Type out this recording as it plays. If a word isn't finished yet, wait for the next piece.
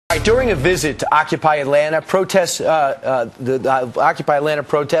During a visit to Occupy Atlanta protests, the Occupy Atlanta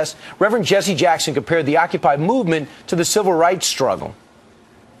protests, Reverend Jesse Jackson compared the Occupy movement to the civil rights struggle.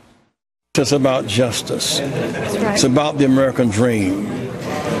 It's about justice. It's about the American dream.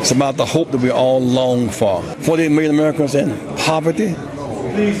 It's about the hope that we all long for. 48 million Americans in poverty,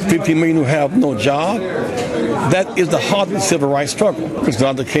 50 million who have no job. That is the heart of the civil rights struggle. Because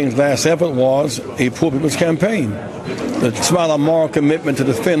Dr. King's last effort was a poor people's campaign. It's about a moral commitment to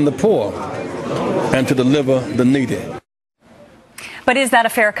defend the poor and to deliver the needy. But is that a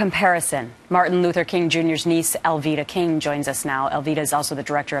fair comparison? Martin Luther King Jr.'s niece, Alveda King, joins us now. Alveda is also the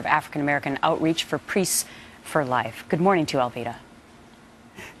director of African American Outreach for Priests for Life. Good morning to you, Alveda.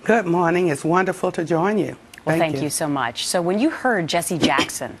 Good morning. It's wonderful to join you. Well, thank you so much. So when you heard Jesse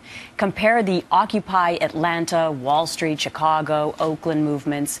Jackson compare the Occupy Atlanta, Wall Street, Chicago, Oakland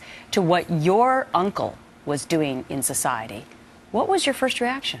movements to what your uncle was doing in society, what was your first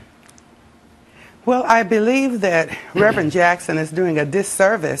reaction? Well, I believe that Reverend Jackson is doing a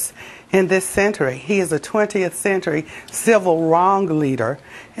disservice in this century. He is a 20th century civil wrong leader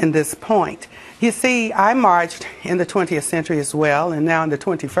in this point. You see, I marched in the 20th century as well, and now in the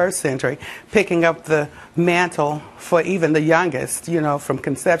 21st century, picking up the mantle for even the youngest, you know, from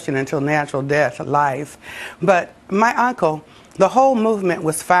conception until natural death, life. But my uncle, the whole movement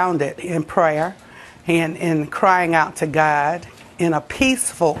was founded in prayer and in crying out to God in a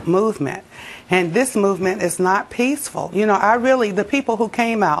peaceful movement. And this movement is not peaceful. You know, the people who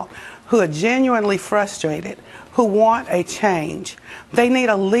came out, who are genuinely frustrated, who want a change, they need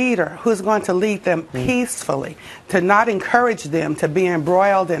a leader who's going to lead them peacefully, to not encourage them to be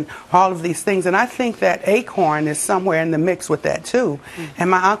embroiled in all of these things. And I think that Acorn is somewhere in the mix with that too. And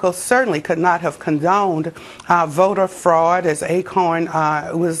my uncle certainly could not have condoned voter fraud, as Acorn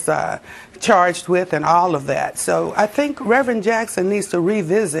was charged with, and all of that. So I think Reverend Jackson needs to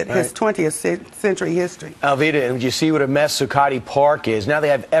revisit his 20th century history. Alveda, and you see what a mess Zuccotti Park is. Now they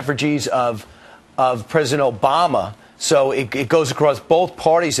have effigies of President Obama. So it goes across both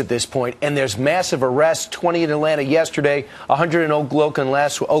parties at this point, and there's massive arrests, 20 in Atlanta yesterday, 100 in Oakland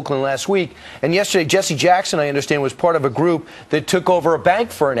last week. And yesterday, Jesse Jackson, I understand, was part of a group that took over a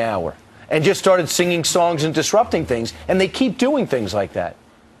bank for an hour and just started singing songs and disrupting things. And they keep doing things like that.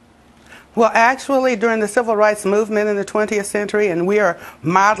 Well, actually, during the civil rights movement in the 20th century, and we are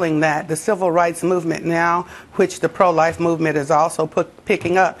modeling that, the civil rights movement now, which the pro-life movement is also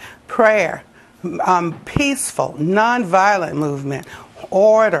picking up, prayer, peaceful, nonviolent movement,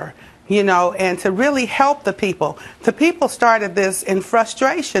 order, you know, and to really help the people. The people started this in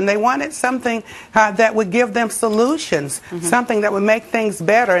frustration. They wanted something that would give them solutions, something that would make things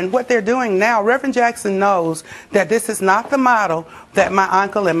better. And what they're doing now, Reverend Jackson knows that this is not the model that my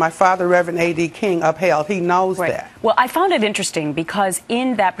uncle and my father, Reverend A.D. King, upheld. He knows that. Well, I found it interesting because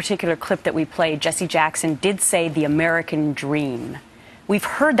in that particular clip that we played, Jesse Jackson did say the American dream. We've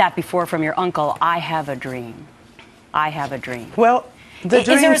heard that before from your uncle, I have a dream. I have a dream. Well, is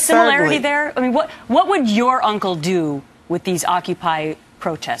there a similarity there? I mean, what would your uncle do with these Occupy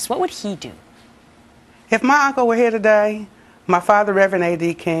protests? What would he do? If my uncle were here today, my father, Reverend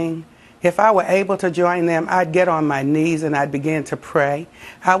A.D. King, if I were able to join them, I'd get on my knees and I'd begin to pray.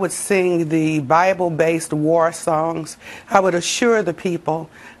 I would sing the Bible-based war songs. I would assure the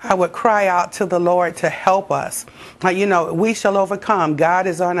people. I would cry out to the Lord to help us. You know, we shall overcome. God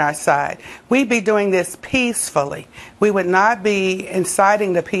is on our side. We'd be doing this peacefully. We would not be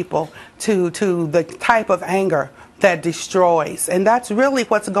inciting the people to the type of anger that destroys. And that's really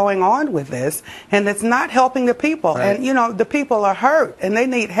what's going on with this. And it's not helping the people. Right. And, you know, the people are hurt and they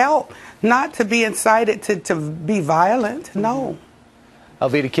need help, not to be incited to be violent. No.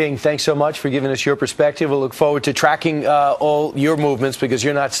 Alveda King, thanks so much for giving us your perspective. We'll look forward to tracking all your movements because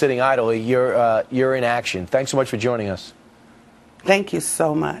you're not sitting idly. You're in action. Thanks so much for joining us. Thank you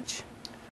so much.